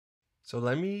So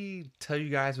let me tell you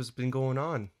guys what's been going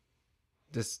on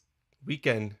this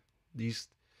weekend. These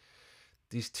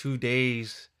these 2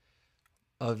 days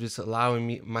of just allowing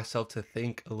me myself to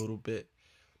think a little bit.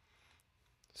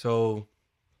 So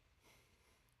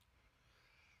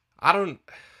I don't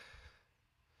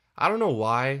I don't know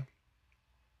why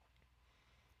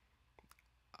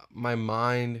my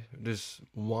mind just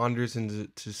wanders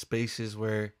into spaces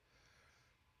where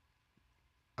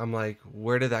I'm like,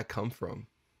 where did that come from?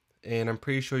 And I'm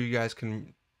pretty sure you guys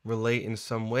can relate in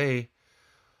some way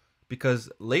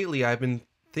because lately I've been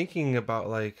thinking about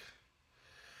like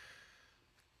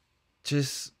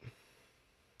just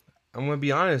I'm gonna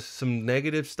be honest, some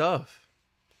negative stuff.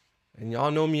 And y'all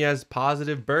know me as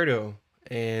Positive Birdo.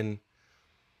 And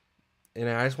and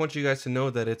I just want you guys to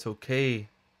know that it's okay.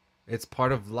 It's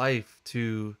part of life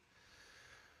to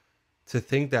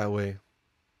think that way.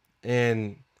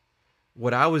 And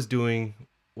what I was doing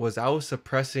was I was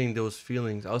suppressing those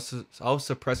feelings. I was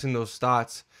suppressing those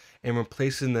thoughts and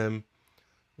replacing them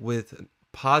with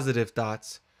positive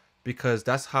thoughts because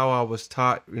that's how I was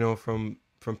taught, from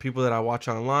people that I watch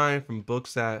online, from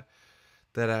books that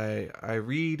I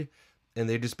read, and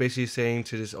they're just basically saying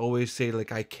to just always say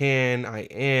like I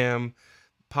am,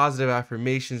 positive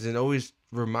affirmations, and always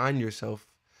remind yourself.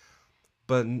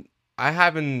 But I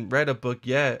haven't read a book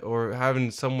yet, or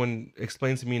haven't someone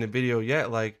explain to me in a video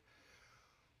yet, like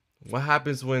what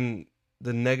happens when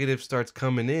the negative starts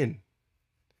coming in.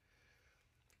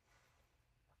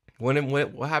 What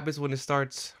happens when it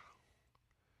starts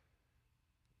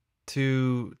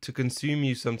to consume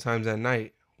you sometimes at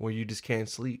night where you just can't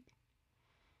sleep.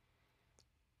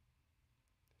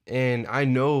 And I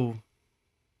know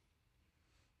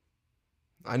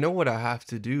what I have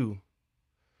to do,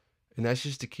 and that's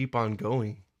just to keep on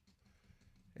going.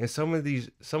 And some of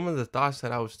the thoughts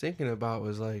that I was thinking about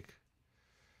was like,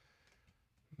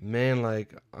 man,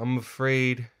 like I'm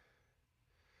afraid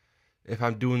if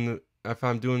I'm doing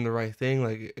the right thing,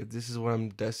 like if this is what I'm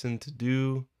destined to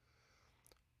do,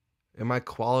 am I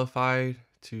qualified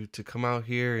to come out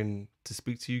here and to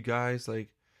speak to you guys? Like,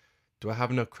 do I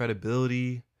have enough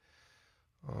credibility?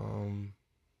 Um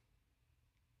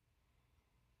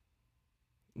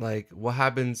like what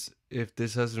happens if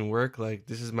this doesn't work? Like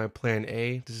this is my plan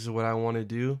A. This is what I want to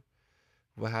do.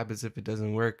 What happens if it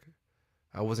doesn't work?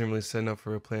 I wasn't really setting up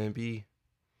for a plan B.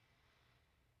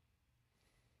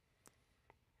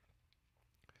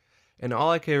 And all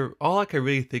I can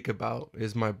really think about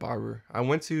is my barber. I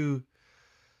went to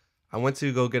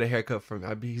go get a haircut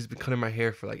from. He's been cutting my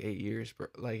hair for like 8 years, bro.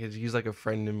 Like he's like a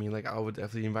friend to me. Like I would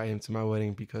definitely invite him to my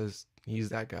wedding because he's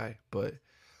that guy. But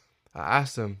I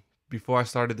asked him before I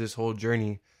started this whole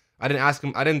journey. I didn't ask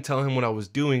him. I didn't tell him what I was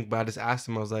doing, but I just asked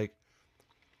him. I was like,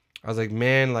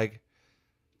 man, like,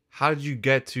 how did you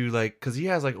get to like? Cause he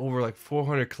has like over like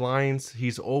 400 clients.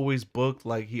 He's always booked.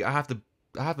 Like I have to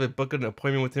book an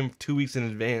appointment with him 2 weeks in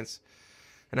advance.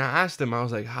 And I asked him, I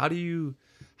was like, how did you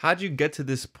get to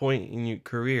this point in your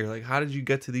career? Like, how did you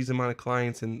get to these amount of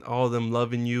clients and all of them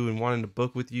loving you and wanting to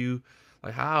book with you?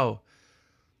 Like, how?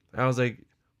 I was like,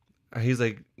 he's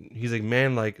like,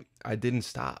 man, like, I didn't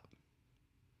stop.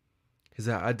 He's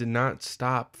like, I did not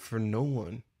stop for no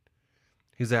one.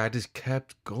 He's like, I just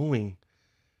kept going.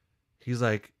 He's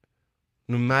like,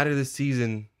 no matter the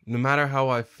season, no matter how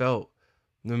I felt,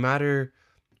 no matter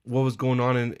what was going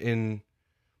on in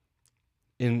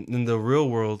the real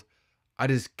world, I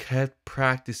just kept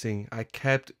practicing. I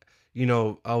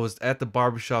was at the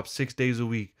barbershop 6 days a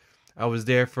week. I was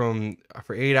there for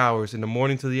 8 hours in the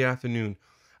morning to the afternoon.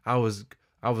 I was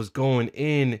I was going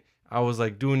in. I was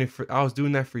doing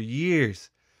that for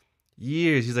years.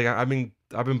 Years. He's like, I've been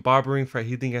barbering for,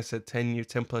 he think I said 10 years,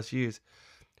 10 plus years.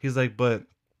 He's like, but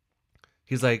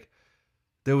he's like,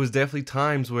 there was definitely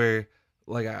times where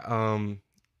like I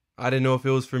didn't know if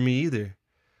it was for me either,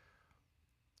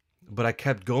 but I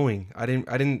kept going. I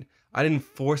didn't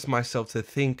force myself to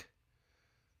think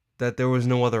that there was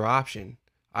no other option.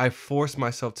 I forced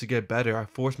myself to get better. I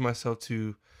forced myself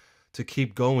to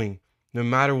keep going. No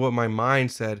matter what my mind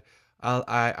said,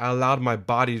 I allowed my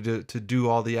body to do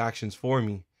all the actions for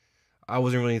me. I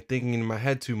wasn't really thinking in my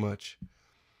head too much.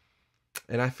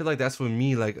 And I feel like that's with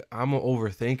me. Like I'm an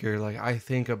overthinker. Like I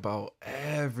think about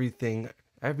everything,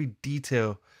 every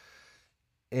detail.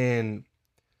 And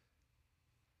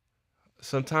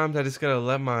sometimes I just gotta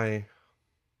let my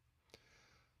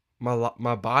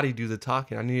body do the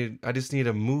talking. I just need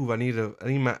to move. I need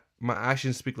my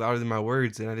actions speak louder than my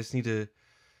words, and I just need to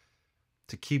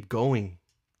keep going.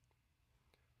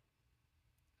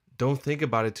 Don't think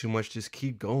about it too much. Just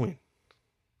keep going.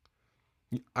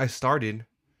 I started.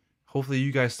 Hopefully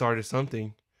you guys started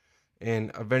something,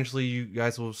 And eventually you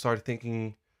guys will start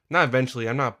thinking, not eventually,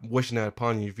 I'm not wishing that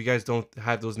upon you. If you guys don't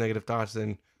have those negative thoughts,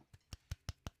 then,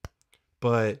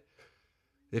 but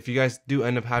if you guys do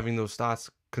end up having those thoughts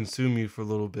consume you for a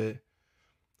little bit,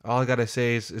 all I gotta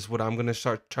say is what I'm gonna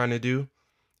start trying to do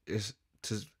is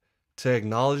to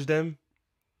acknowledge them,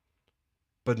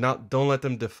 but not don't let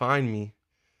them define me,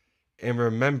 and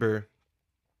remember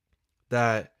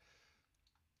that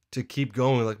to keep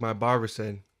going, like my barber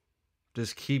said,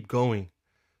 just keep going.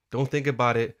 Don't think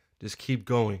about it. Just keep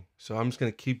going. So I'm just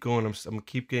gonna keep going. I'm gonna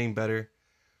keep getting better,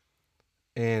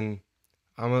 and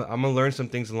I'm gonna learn some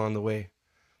things along the way.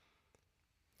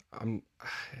 I'm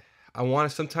I want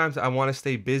to sometimes I want to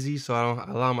stay busy so I don't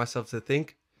allow myself to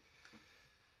think,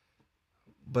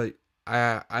 but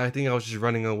I think I was just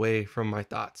running away from my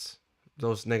thoughts,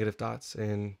 those negative thoughts,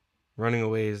 and running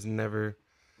away is never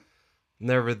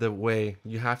the way.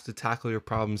 You have to tackle your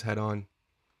problems head on.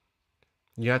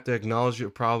 You have to acknowledge your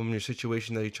problem, your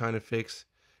situation that you're trying to fix,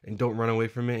 and don't run away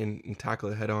from it, and tackle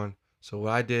it head on. So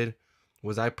what I did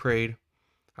was I prayed,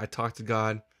 I talked to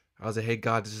God. I was like, hey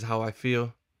God, this is how I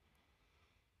feel.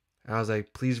 And I was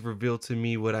like, please reveal to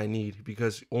me what I need,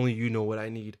 because only you know what I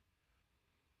need.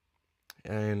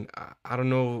 And I don't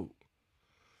know.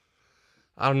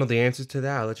 I don't know the answer to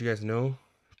that. I'll let you guys know.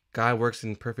 God works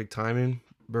in perfect timing.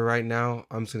 But right now,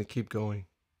 I'm just going to keep going.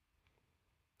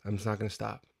 I'm just not going to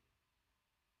stop.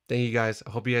 Thank you guys.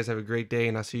 I hope you guys have a great day,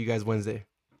 and I'll see you guys Wednesday.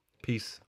 Peace.